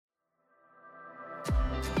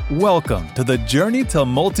Welcome to the Journey to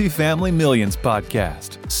Multifamily Millions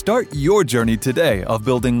podcast. Start your journey today of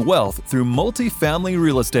building wealth through multifamily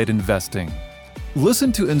real estate investing.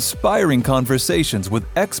 Listen to inspiring conversations with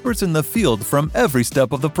experts in the field from every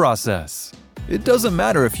step of the process. It doesn't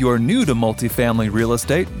matter if you're new to multifamily real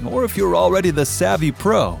estate or if you're already the savvy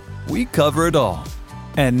pro, we cover it all.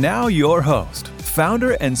 And now your host,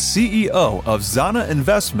 founder and CEO of Zana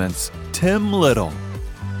Investments, Tim Little.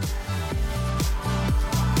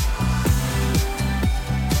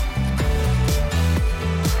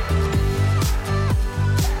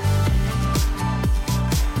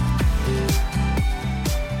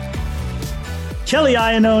 Kelly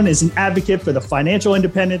Iannone is an advocate for the financial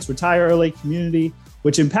independence, retire early community,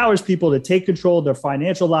 which empowers people to take control of their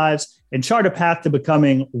financial lives and chart a path to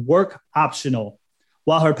becoming work optional.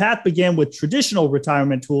 While her path began with traditional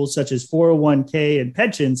retirement tools such as 401k and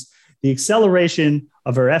pensions, the acceleration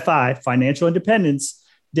of her FI, financial independence,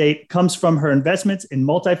 date comes from her investments in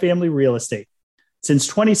multifamily real estate. Since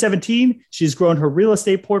 2017, she's grown her real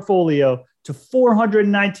estate portfolio to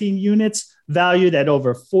 419 units valued at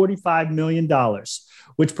over $45 million,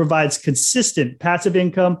 which provides consistent passive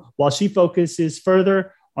income while she focuses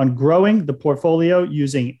further on growing the portfolio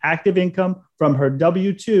using active income from her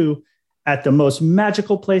W-2 at the most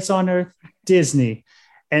magical place on earth, Disney,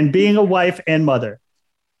 and being a wife and mother.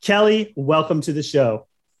 Kelly, welcome to the show.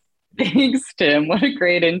 Thanks, Tim. What a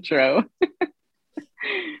great intro.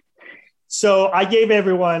 So I gave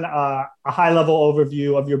everyone a high-level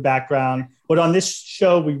overview of your background, but on this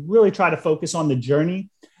show, we really try to focus on the journey.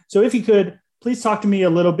 So if you could, please talk to me a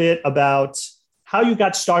little bit about how you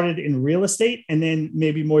got started in real estate, and then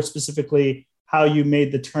maybe more specifically, how you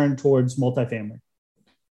made the turn towards multifamily.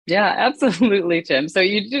 Yeah, absolutely, Tim. So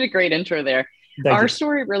you did a great intro there. Thank you.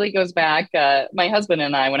 Story really goes back. My husband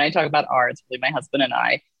and I, when I talk about it's really my husband and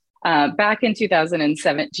I. Back in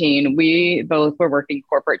 2017, we both were working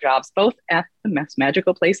corporate jobs, both at the most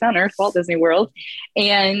magical place on earth, Walt Disney World.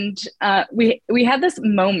 And we had this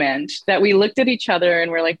moment that we looked at each other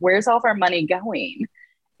and we're like, where's all of our money going?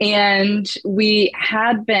 And we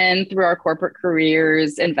had been through our corporate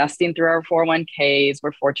careers, investing through our 401ks.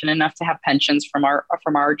 We're fortunate enough to have pensions from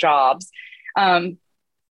our jobs.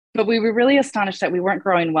 But we were really astonished that we weren't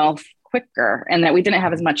growing wealth quicker and that we didn't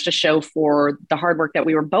have as much to show for the hard work that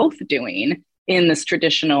we were both doing in this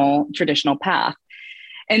traditional path.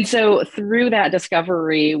 And so through that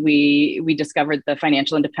discovery, we discovered the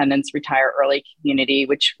financial independence, retire early community,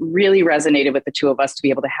 which really resonated with the two of us to be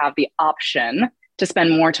able to have the option to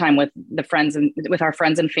spend more time with with our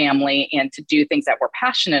friends and family and to do things that we're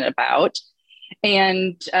passionate about.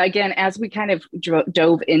 And again, as we kind of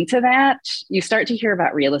dove into that, you start to hear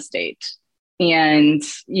about real estate. And,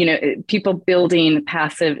 people building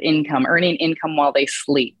passive income, earning income while they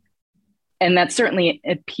sleep. And that's certainly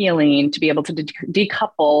appealing to be able to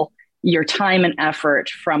decouple your time and effort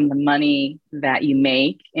from the money that you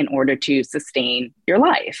make in order to sustain your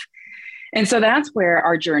life. And so that's where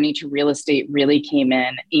our journey to real estate really came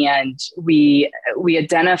in. And we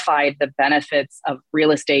identified the benefits of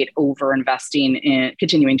real estate over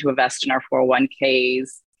continuing to invest in our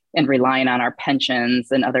 401ks and relying on our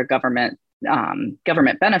pensions and other government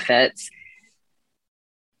benefits,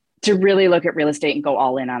 to really look at real estate and go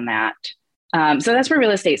all in on that. So that's where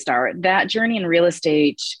real estate started. That journey in real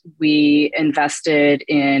estate, we had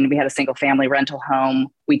a single family rental home.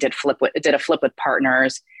 We did a flip with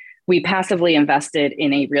partners. We passively invested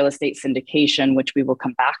in a real estate syndication, which we will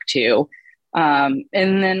come back to. And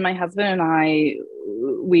then my husband and I,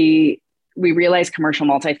 we realized commercial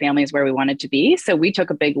multifamily is where we wanted to be. So we took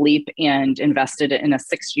a big leap and invested in a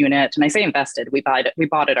 6-unit. And I say invested, we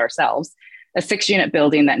bought it ourselves, a 6-unit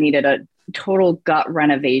building that needed a total gut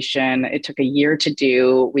renovation. It took a year to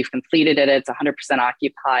do. We've completed it. It's 100%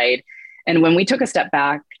 occupied. And when we took a step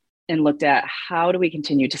back and looked at how do we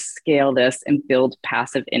continue to scale this and build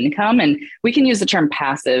passive income, and we can use the term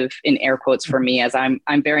passive in air quotes for me, as I'm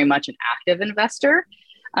very much an active investor.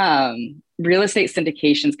 Real estate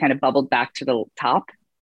syndications kind of bubbled back to the top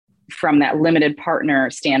from that limited partner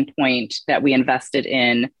standpoint that we invested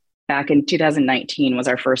in back in 2019 was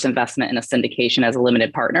our first investment in a syndication as a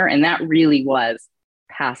limited partner. And that really was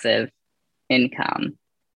passive income.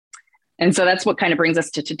 And so that's what kind of brings us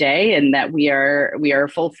to today, and that we are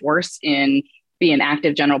full force in being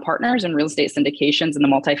active general partners in real estate syndications in the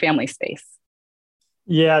multifamily space.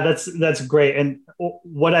 Yeah, that's great. And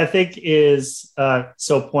what I think is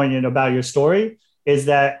so poignant about your story is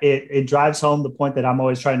that it drives home the point that I'm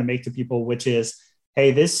always trying to make to people, which is,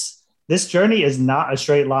 hey, this journey is not a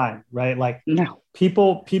straight line, right? Like, no,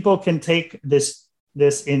 people can take this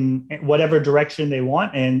this in whatever direction they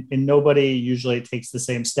want, and nobody usually takes the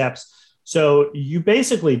same steps. So you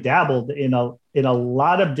basically dabbled in a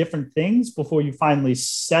lot of different things before you finally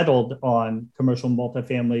settled on commercial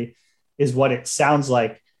multifamily, is what it sounds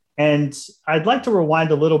like. And I'd like to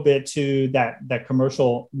rewind a little bit to that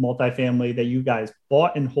commercial multifamily that you guys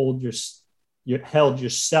bought and held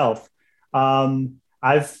yourself.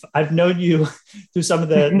 I've known you through some of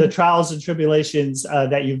the trials and tribulations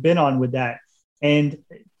that you've been on with that. And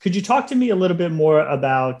could you talk to me a little bit more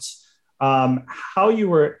about how you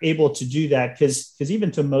were able to do that? Because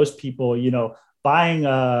even to most people, buying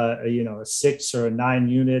a 6 or a 9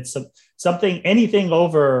 units, anything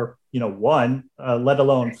over one, let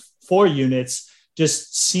alone 4 units,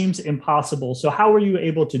 just seems impossible. So how were you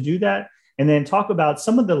able to do that? And then talk about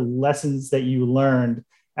some of the lessons that you learned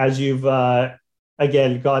as you've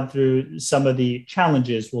again gone through some of the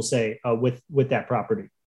challenges, we'll say, with that property.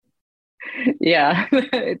 Yeah,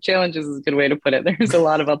 challenges is a good way to put it. There's a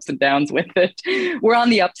lot of ups and downs with it. We're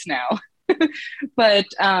on the ups now. But,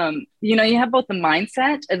 you have both the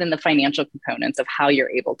mindset and then the financial components of how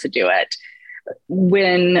you're able to do it.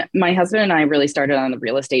 When my husband and I really started on the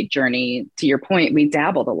real estate journey, to your point, we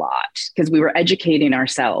dabbled a lot because we were educating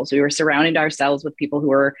ourselves. We were surrounding ourselves with people who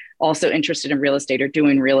were also interested in real estate or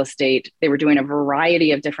doing real estate. They were doing a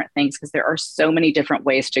variety of different things because there are so many different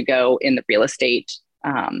ways to go in the real estate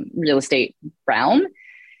realm.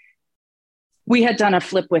 We had done a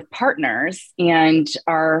flip with partners, and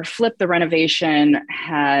our flip, the renovation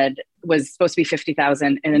was supposed to be $50,000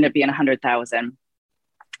 and ended up being $100,000.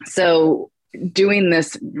 So doing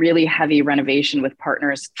this really heavy renovation with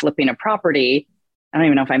partners, flipping a property, I don't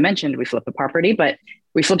even know if I mentioned we flipped a property, but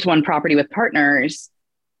we flipped one property with partners.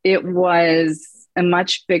 It was a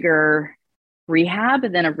much bigger rehab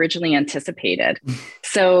than originally anticipated.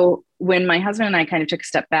 So when my husband and I kind of took a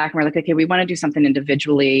step back and we're like, okay, we want to do something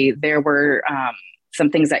individually, there were some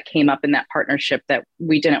things that came up in that partnership that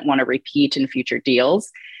we didn't want to repeat in future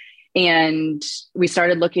deals. And we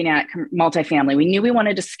started looking at multifamily. We knew we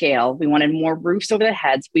wanted to scale. We wanted more roofs over the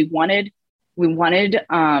heads. We wanted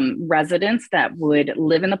residents that would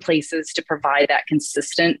live in the places to provide that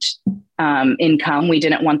consistent income. We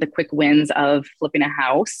didn't want the quick wins of flipping a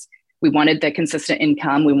house. We wanted the consistent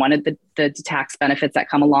income. We wanted the tax benefits that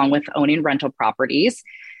come along with owning rental properties.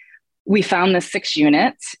 We found the 6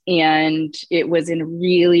 units, and it was in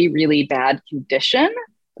really, really bad condition,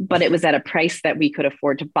 but it was at a price that we could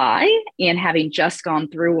afford to buy. And having just gone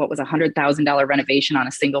through what was a $100,000 renovation on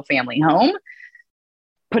a single family home,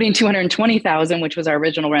 putting $220,000, which was our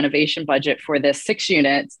original renovation budget for this 6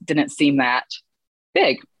 units, didn't seem that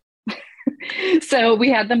big. So we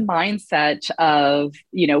had the mindset of,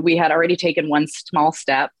 we had already taken one small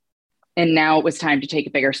step, and now it was time to take a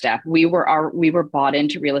bigger step. We were bought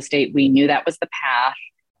into real estate. We knew that was the path,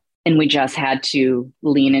 and we just had to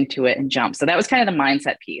lean into it and jump. So that was kind of the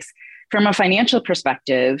mindset piece. From a financial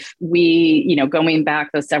perspective, we, going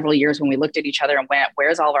back those several years when we looked at each other and went,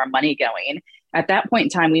 where's all of our money going? At that point in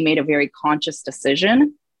time, we made a very conscious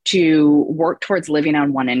decision to work towards living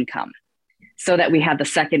on one income, so that we had the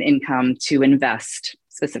second income to invest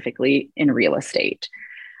specifically in real estate.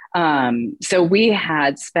 So we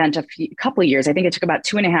had spent a couple of years, I think it took about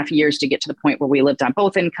 2.5 years to get to the point where we lived on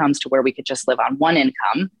both incomes to where we could just live on one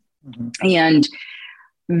income. Mm-hmm. And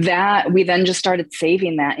that we then just started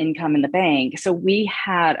saving that income in the bank. So we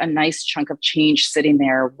had a nice chunk of change sitting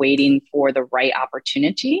there waiting for the right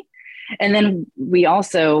opportunity. And then we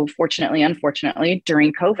also, unfortunately,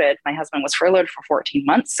 during COVID, my husband was furloughed for 14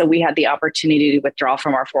 months. So we had the opportunity to withdraw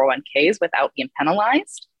from our 401ks without being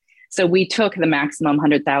penalized. So we took the maximum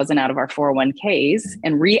 $100,000 out of our 401ks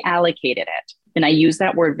and reallocated it. And I use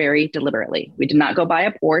that word very deliberately. We did not go buy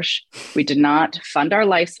a Porsche. We did not fund our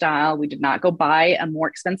lifestyle. We did not go buy a more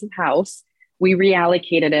expensive house. We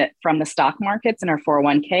reallocated it from the stock markets and our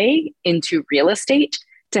 401k into real estate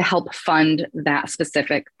to help fund that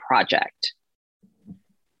specific project.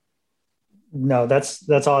 No, that's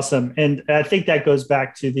awesome. And I think that goes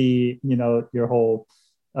back to the, your whole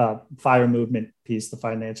FIRE movement piece, the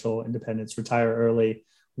financial independence, retire early,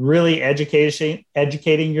 really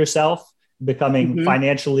educating yourself, becoming mm-hmm.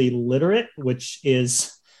 financially literate, which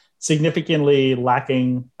is significantly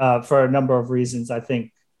lacking for a number of reasons. I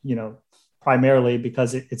think, primarily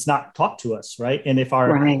because it's not taught to us, right? And if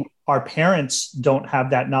our parents don't have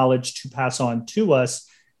that knowledge to pass on to us,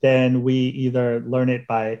 then we either learn it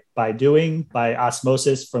by doing, by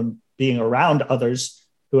osmosis from being around others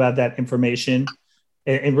who have that information,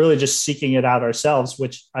 and really just seeking it out ourselves,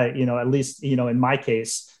 which at least, in my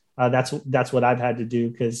case, that's what I've had to do,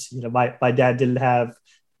 because, my dad didn't have,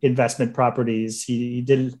 investment properties. He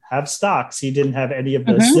didn't have stocks. He didn't have any of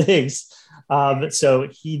those things. So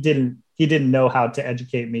he didn't know how to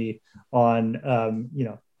educate me on,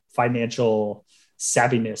 financial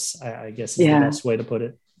savviness, I guess is the best way to put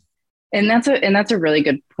it. And that's a really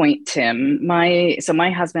good point, Tim. My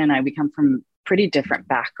husband and I, we come from pretty different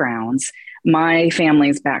backgrounds. My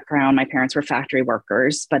family's background, my parents were factory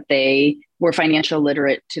workers, but they were financial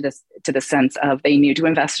literate to the sense of they knew to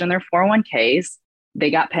invest in their 401ks.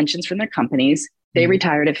 They got pensions from their companies. They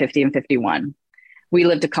retired at 50 and 51. We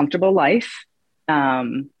lived a comfortable life,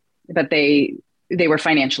 but they were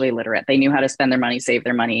financially literate. They knew how to spend their money, save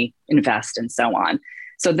their money, invest, and so on.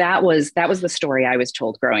 So that was the story I was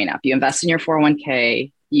told growing up. You invest in your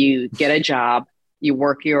 401k, you get a job, you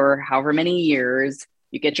work your however many years,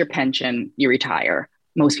 you get your pension, you retire.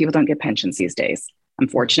 Most people don't get pensions these days. I'm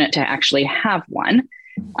fortunate to actually have one.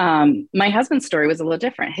 My husband's story was a little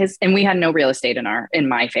different. And we had no real estate in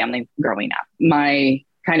my family growing up. My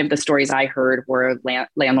kind of the stories I heard were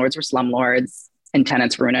landlords were slumlords and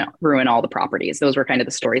tenants ruin all the properties. Those were kind of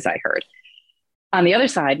the stories I heard. On the other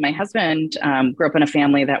side, my husband grew up in a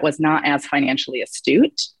family that was not as financially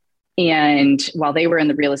astute. And while they were in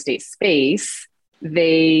the real estate space,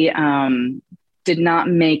 they did not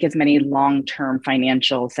make as many long-term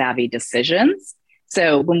financial savvy decisions.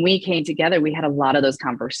 So when we came together, we had a lot of those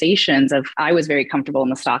conversations of, I was very comfortable in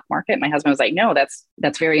the stock market. My husband was like, no,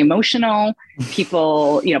 that's very emotional.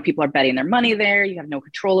 People are betting their money there. You have no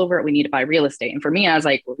control over it. We need to buy real estate. And for me, I was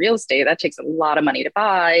like, well, real estate, that takes a lot of money to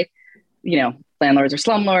buy. Landlords are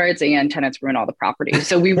slumlords and tenants ruin all the property.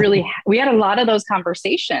 So we had a lot of those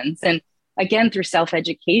conversations. And again, through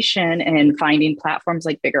self-education and finding platforms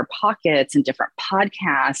like Bigger Pockets and different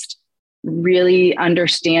podcasts, really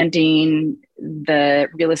understanding the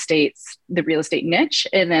real estate niche,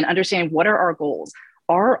 and then understanding what are our goals.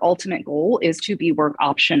 Our ultimate goal is to be work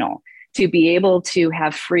optional, to be able to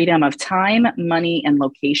have freedom of time, money, and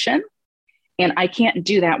location. And I can't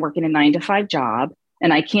do that working a 9-to-5 job.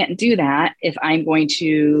 And I can't do that if I'm going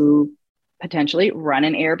to potentially run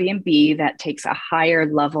an Airbnb that takes a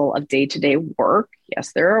higher level of day-to-day work.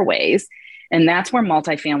 Yes, there are ways. And that's where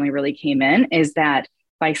multifamily really came in, is that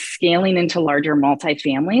by scaling into larger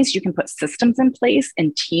multifamilies, you can put systems in place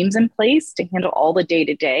and teams in place to handle all the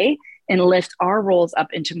day-to-day and lift our roles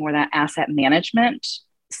up into more that asset management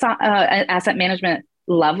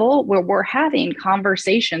level, where we're having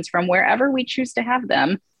conversations from wherever we choose to have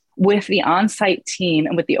them with the on-site team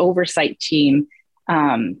and with the oversight team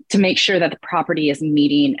to make sure that the property is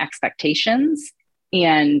meeting expectations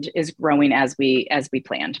and is growing as we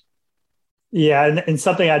planned. Yeah. And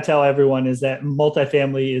something I tell everyone is that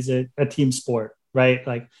multifamily is a team sport, right?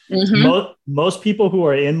 Like most people who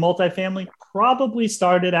are in multifamily probably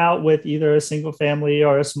started out with either a single family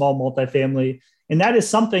or a small multifamily. And that is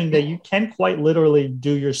something that you can quite literally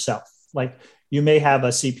do yourself. Like, you may have a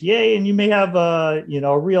CPA and you may have a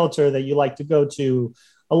realtor that you like to go to,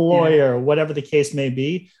 a lawyer, whatever the case may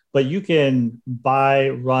be, but you can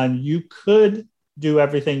run. You could do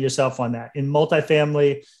everything yourself on that. In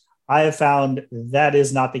multifamily, I have found that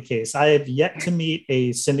is not the case. I have yet to meet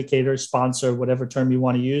a syndicator, sponsor, whatever term you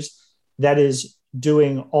want to use, that is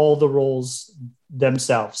doing all the roles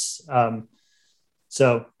themselves. And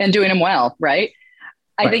doing them well, right?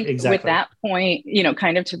 I think exactly. With that point,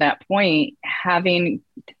 kind of to that point, having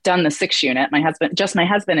done the 6 unit, my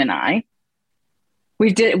husband and I,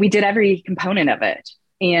 we did every component of it.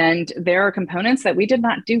 And there are components that we did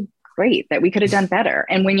not do great, that we could have done better.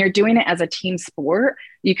 And when you're doing it as a team sport,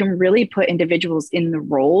 you can really put individuals in the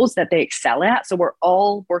roles that they excel at. So we're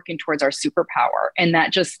all working towards our superpower. And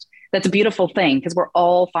that's a beautiful thing, because we're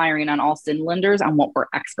all firing on all cylinders on what we're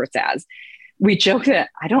experts as. We joke that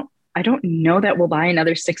I don't know that we'll buy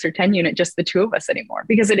another 6 or 10 unit, just the two of us anymore,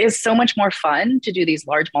 because it is so much more fun to do these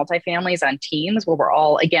large multifamilies on teams where we're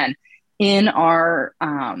all, again, in our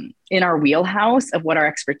wheelhouse of what our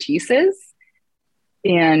expertise is.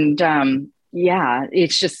 And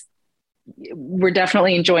it's just, we're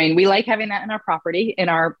definitely enjoying, we like having that in our property, in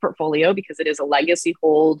our portfolio, because it is a legacy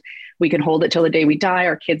hold. We can hold it till the day we die.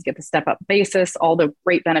 Our kids get the step up basis, all the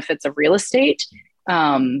great benefits of real estate.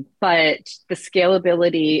 But the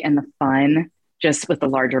scalability and the fun just with the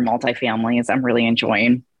larger multifamilies, I'm really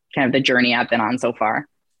enjoying kind of the journey I've been on so far.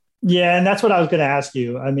 Yeah. And that's what I was going to ask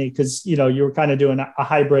you. I mean, because, you were kind of doing a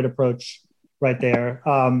hybrid approach right there,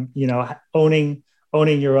 owning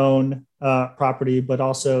your own property, but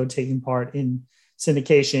also taking part in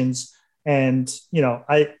syndications. And,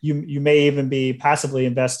 you may even be passively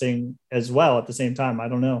investing as well at the same time. I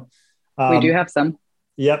don't know. We do have some.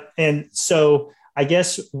 Yep. And so I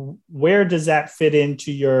guess, where does that fit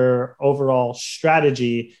into your overall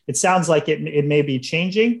strategy? It sounds like it may be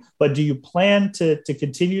changing, but do you plan to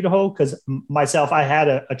continue to hold? Because myself, I had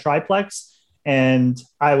a triplex and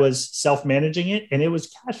I was self-managing it and it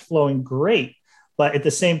was cash flowing great. But at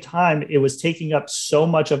the same time, it was taking up so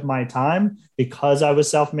much of my time because I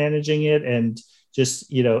was self-managing it, and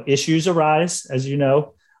just, issues arise, as you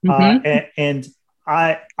know. And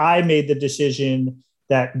I made the decision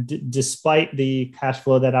that despite the cash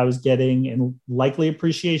flow that I was getting and likely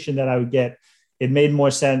appreciation that I would get, it made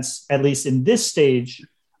more sense, at least in this stage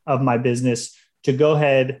of my business, to go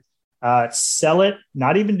ahead, sell it,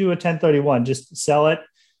 not even do a 1031, just sell it,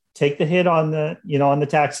 take the hit on the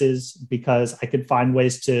taxes, because I could find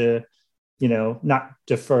ways to, not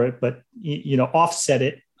defer it, but, offset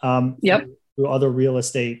it through other real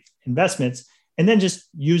estate investments, and then just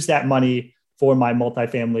use that money for my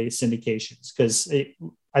multifamily syndications. Because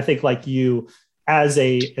I think, like you, as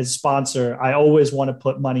a sponsor, I always want to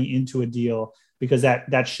put money into a deal because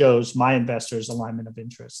that shows my investors alignment of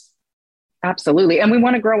interest. Absolutely. And we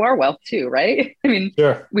want to grow our wealth too, right? I mean,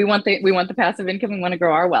 sure. we want the passive income. We want to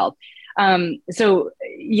grow our wealth. So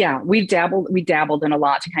yeah, we dabbled in a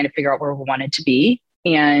lot to kind of figure out where we wanted to be.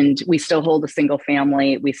 And we still hold a single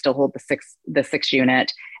family. We still hold the six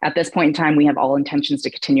unit. At this point in time, we have all intentions to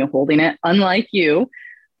continue holding it. Unlike you,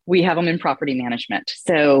 we have them in property management.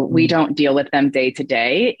 So we don't deal with them day to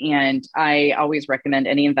day. And I always recommend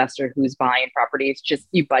any investor who's buying properties, just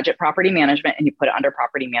you budget property management and you put it under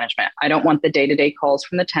property management. I don't want the day-to-day calls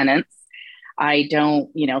from the tenants. I don't,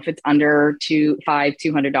 if it's under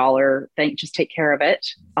 $200 thing, just take care of it.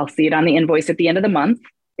 I'll see it on the invoice at the end of the month.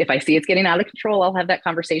 If I see it's getting out of control, I'll have that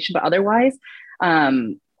conversation. But otherwise,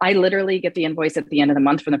 I literally get the invoice at the end of the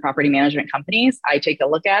month from the property management companies. I take a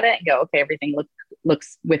look at it and go, okay, everything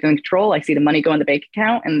looks within control. I see the money go in the bank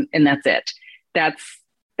account, and that's it.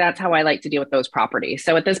 That's how I like to deal with those properties.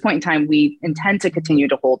 So at this point in time, we intend to continue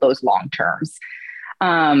to hold those long terms.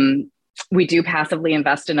 We do passively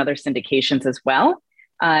invest in other syndications as well.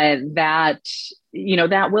 That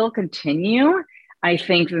will continue. I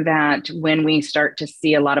think that when we start to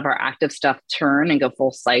see a lot of our active stuff turn and go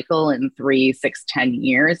full cycle in 3, 6, 10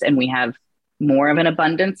 years, and we have more of an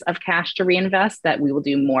abundance of cash to reinvest, that we will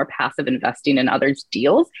do more passive investing in others'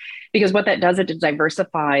 deals. Because what that does, it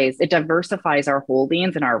diversifies our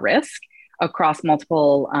holdings and our risk across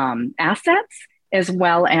multiple assets, as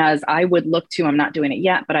well as I'm not doing it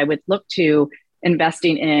yet, but I would look to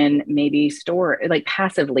investing in maybe like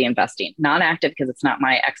passively investing, not active because it's not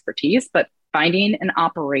my expertise, but finding an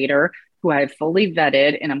operator who I've fully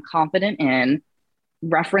vetted and I'm confident in,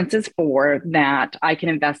 references for, that I can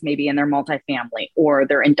invest maybe in their multifamily or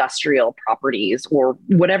their industrial properties or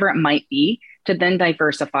whatever it might be, to then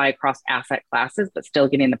diversify across asset classes, but still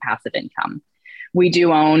getting the passive income. We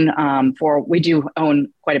do own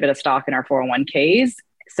quite a bit of stock in our 401ks.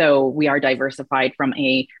 So we are diversified from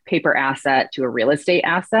a paper asset to a real estate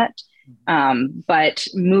asset. But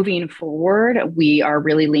moving forward, we are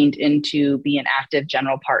really leaned into being active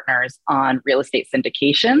general partners on real estate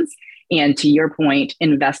syndications. And to your point,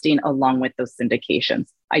 investing along with those syndications.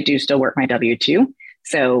 I do still work my W-2.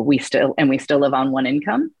 So we still live on one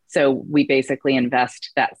income. So we basically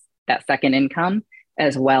invest that second income,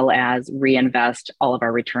 as well as reinvest all of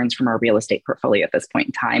our returns from our real estate portfolio at this point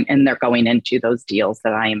in time. And they're going into those deals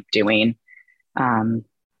that I am doing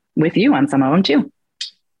with you on some of them too.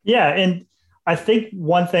 Yeah. And I think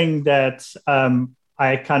one thing that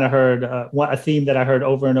I kind of heard, a theme that I heard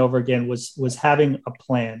over and over again was having a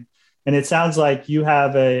plan. And it sounds like you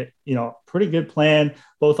have a pretty good plan,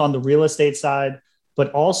 both on the real estate side,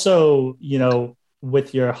 but also,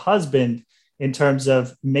 with your husband, in terms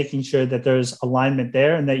of making sure that there's alignment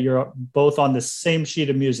there and that you're both on the same sheet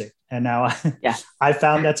of music. And now I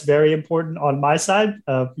found that's very important on my side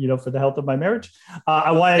of, for the health of my marriage.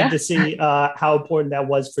 I wanted to see how important that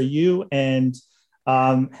was for you. And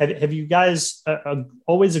have you guys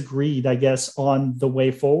always agreed, I guess, on the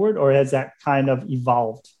way forward, or has that kind of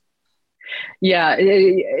evolved? Yeah,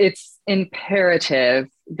 it's imperative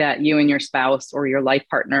that you and your spouse or your life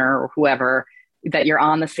partner or whoever, that you're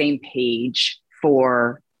on the same page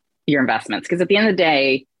for your investments. Because at the end of the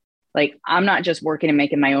day, like, I'm not just working and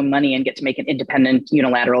making my own money and get to make an independent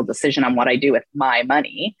unilateral decision on what I do with my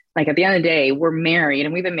money. Like, at the end of the day, we're married,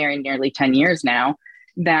 and we've been married nearly 10 years now,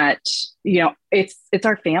 that, it's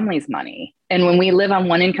our family's money. And when we live on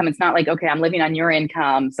one income, it's not like, okay, I'm living on your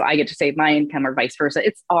income, so I get to save my income, or vice versa.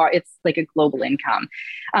 It's like a global income.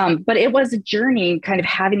 But it was a journey, kind of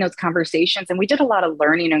having those conversations. And we did a lot of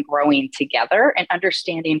learning and growing together and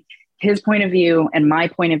understanding his point of view and my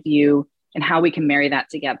point of view, and how we can marry that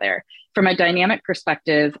together. From a dynamic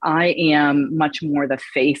perspective, I am much more the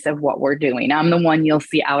face of what we're doing. I'm the one you'll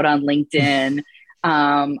see out on LinkedIn.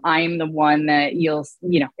 I'm the one that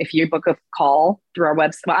if you book a call through our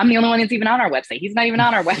website, well, I'm the only one that's even on our website. He's not even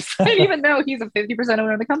on our website, even though he's a 50%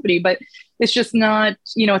 owner of the company, but it's just not,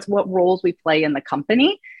 it's what roles we play in the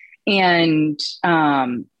company. And I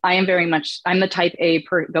am very much, I'm the type A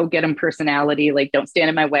go get him personality, like don't stand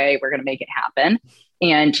in my way. We're going to make it happen.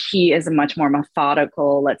 And he is a much more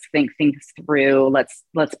methodical. Let's think things through. Let's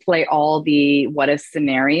play all the what if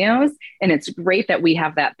scenarios. And it's great that we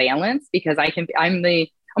have that balance, because I'm the,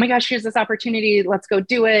 oh my gosh, here's this opportunity. Let's go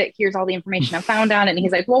do it. Here's all the information I found on it. And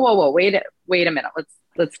he's like, whoa, wait a minute.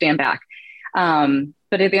 Let's stand back.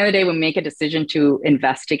 But at the end of the day, we make a decision to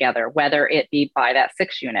invest together, whether it be buy that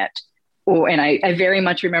 6 unit. And I very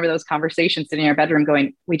much remember those conversations sitting in our bedroom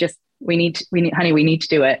going, we need to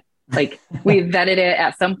do it. Like we vetted it.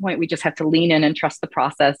 At some point, we just have to lean in and trust the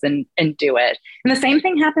process and do it. And the same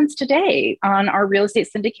thing happens today on our real estate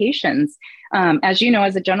syndications. As you know,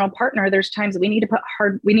 as a general partner, there's times we need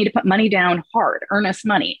to put money down hard, earnest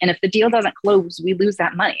money. And if the deal doesn't close, we lose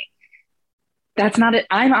that money. That's not it.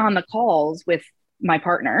 I'm on the calls with my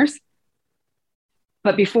partners.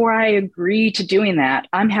 But before I agree to doing that,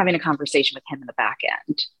 I'm having a conversation with him in the back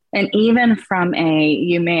end. And even from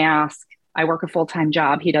you may ask, I work a full-time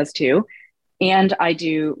job. He does too. And I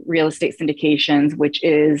do real estate syndications, which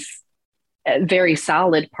is a very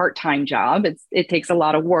solid part-time job. It takes a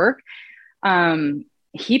lot of work.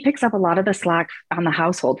 He picks up a lot of the slack on the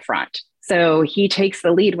household front. So he takes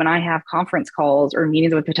the lead when I have conference calls or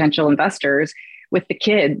meetings with potential investors with the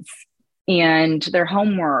kids and their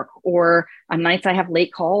homework, or on nights I have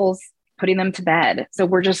late calls, putting them to bed. So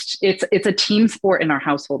it's a team sport in our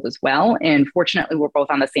household as well. And fortunately, we're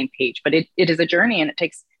both on the same page, but it is a journey, and it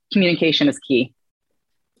takes communication is key.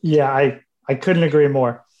 Yeah, I couldn't agree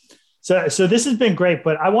more. So this has been great,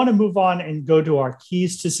 but I want to move on and go to our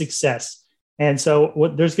keys to success. And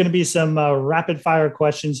so there's going to be some rapid fire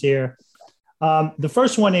questions here. The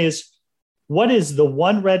first one is, what is the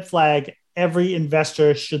one red flag every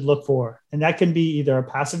investor should look for? And that can be either a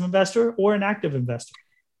passive investor or an active investor.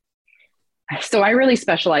 So I really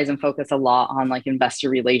specialize and focus a lot on like investor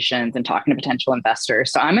relations and talking to potential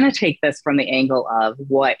investors. So I'm going to take this from the angle of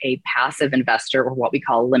what a passive investor, or what we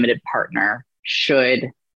call a limited partner,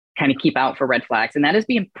 should kind of keep out for red flags. And that is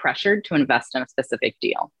being pressured to invest in a specific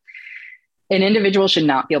deal. An individual should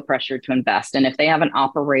not feel pressured to invest. And if they have an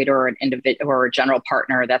operator or an individual or a general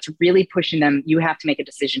partner that's really pushing them, you have to make a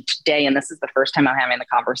decision today. And this is the first time I'm having the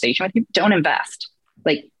conversation with you. Don't invest.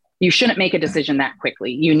 Like, you shouldn't make a decision that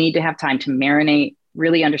quickly. You need to have time to marinate,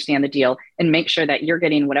 really understand the deal, and make sure that you're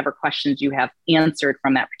getting whatever questions you have answered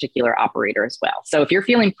from that particular operator as well. So if you're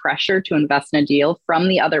feeling pressure to invest in a deal from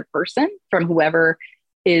the other person, from whoever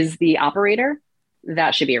is the operator,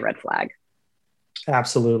 that should be a red flag.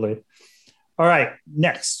 Absolutely. All right.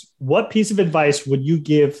 Next, what piece of advice would you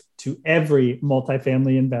give to every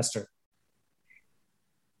multifamily investor?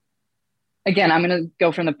 Again, I'm going to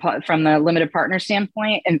go from the limited partner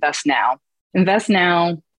standpoint. Invest now.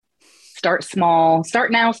 Start small.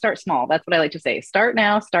 Start now, start small. That's what I like to say. Start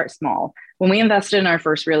now, start small. When we invested in our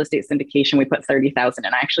first real estate syndication, we put $30,000 in.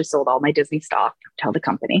 I actually sold all my Disney stock. Tell the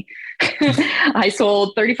company. I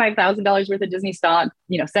sold $35,000 worth of Disney stock,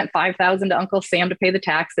 sent $5,000 to Uncle Sam to pay the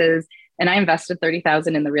taxes. And I invested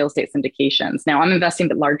 $30,000 in the real estate syndications. Now I'm investing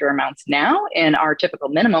larger amounts now, and our typical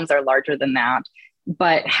minimums are larger than that.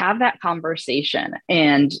 But have that conversation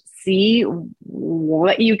and see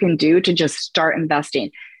what you can do to just start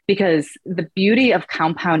investing, because the beauty of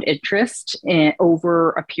compound interest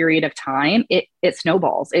over a period of time, it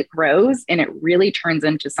snowballs, it grows, and it really turns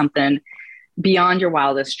into something beyond your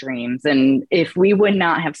wildest dreams. And if we would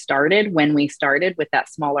not have started when we started with that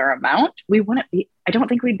smaller amount, I don't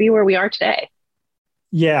think we'd be where we are today.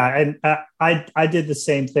 Yeah. And I did the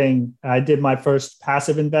same thing. I did my first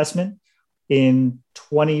passive investment in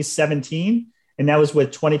 2017, and that was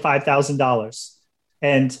with $25,000.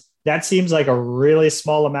 And that seems like a really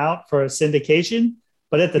small amount for a syndication,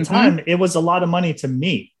 but at the time it was a lot of money to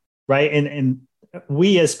me. Right. And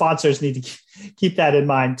we as sponsors need to keep that in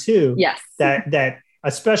mind too. Yes. That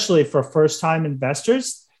especially for first-time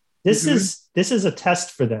investors, this is a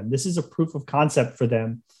test for them. This is a proof of concept for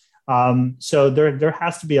them. So there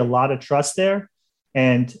has to be a lot of trust there.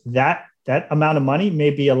 And that amount of money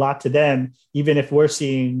may be a lot to them, even if we're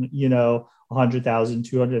seeing, 100,000,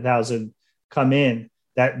 200,000 come in,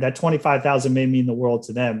 that 25,000 may mean the world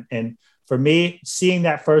to them. And for me, seeing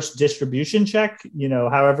that first distribution check,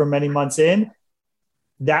 however many months in,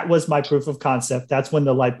 that was my proof of concept. That's when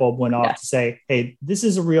the light bulb went off to say, hey, this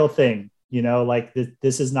is a real thing. like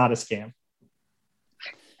this is not a scam.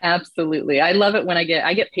 Absolutely. I love it when I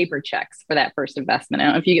get paper checks for that first investment. I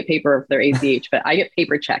don't know if you get paper or if they're ACH, but I get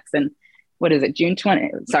paper checks. And what is it?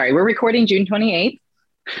 We're recording June 28th.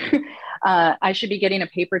 I should be getting a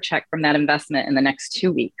paper check from that investment in the next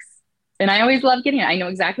 2 weeks. And I always love getting it. I know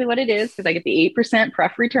exactly what it is because I get the 8%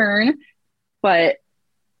 pref return, but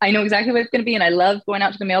I know exactly what it's going to be. And I love going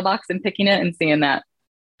out to the mailbox and picking it and seeing that.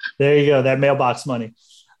 There you go. That mailbox money.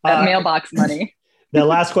 Mailbox money. The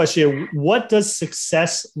last question, what does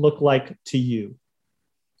success look like to you?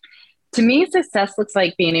 To me, success looks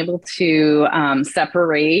like being able to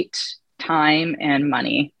separate time and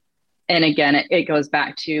money. And again, it goes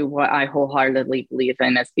back to what I wholeheartedly believe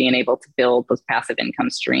in as being able to build those passive income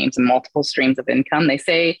streams and multiple streams of income. They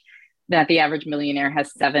say that the average millionaire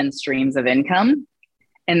has 7 streams of income.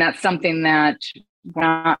 And that's something that we're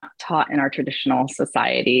not taught in our traditional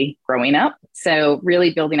society growing up. So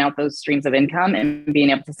really building out those streams of income and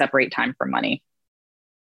being able to separate time from money.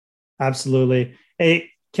 Absolutely.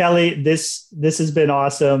 Hey, Kelly, this has been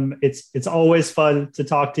awesome. It's always fun to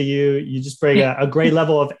talk to you. You just bring a great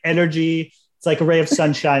level of energy. It's like a ray of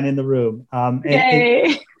sunshine in the room.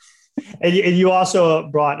 And you also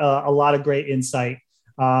brought a lot of great insight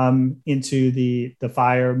into the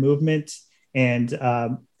FIRE movement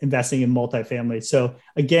and investing in multifamily. So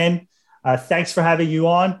again, thanks for having you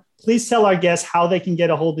on. Please tell our guests how they can get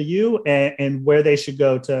a hold of you and where they should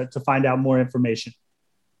go to find out more information.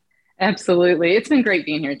 Absolutely. It's been great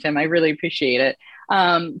being here, Tim. I really appreciate it.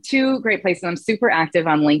 2 great places. I'm super active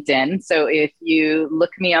on LinkedIn. So if you look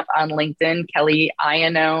me up on LinkedIn, Kelly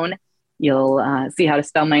Iannone, you'll see how to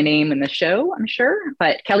spell my name in the show, I'm sure.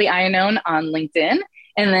 But Kelly Iannone on LinkedIn.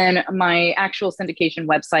 And then my actual syndication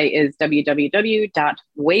website is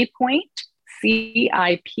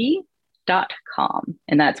www.waypointcip.com.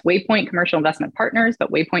 And that's Waypoint Commercial Investment Partners,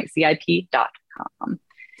 but waypointcip.com.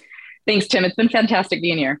 Thanks, Tim. It's been fantastic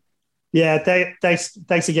being here. Yeah,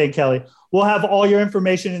 thanks again, Kelly. We'll have all your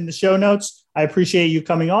information in the show notes. I appreciate you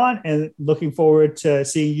coming on and looking forward to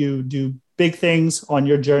seeing you do big things on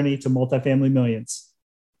your journey to multifamily millions.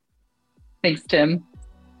 Thanks, Tim.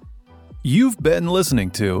 You've been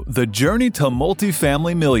listening to the Journey to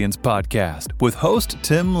Multifamily Millions podcast with host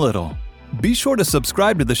Tim Little. Be sure to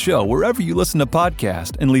subscribe to the show wherever you listen to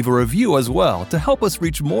podcasts and leave a review as well to help us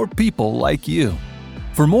reach more people like you.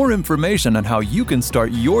 For more information on how you can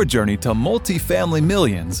start your journey to multifamily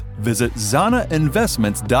millions, visit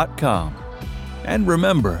zanainvestments.com. And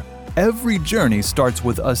remember, every journey starts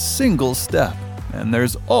with a single step, and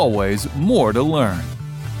there's always more to learn.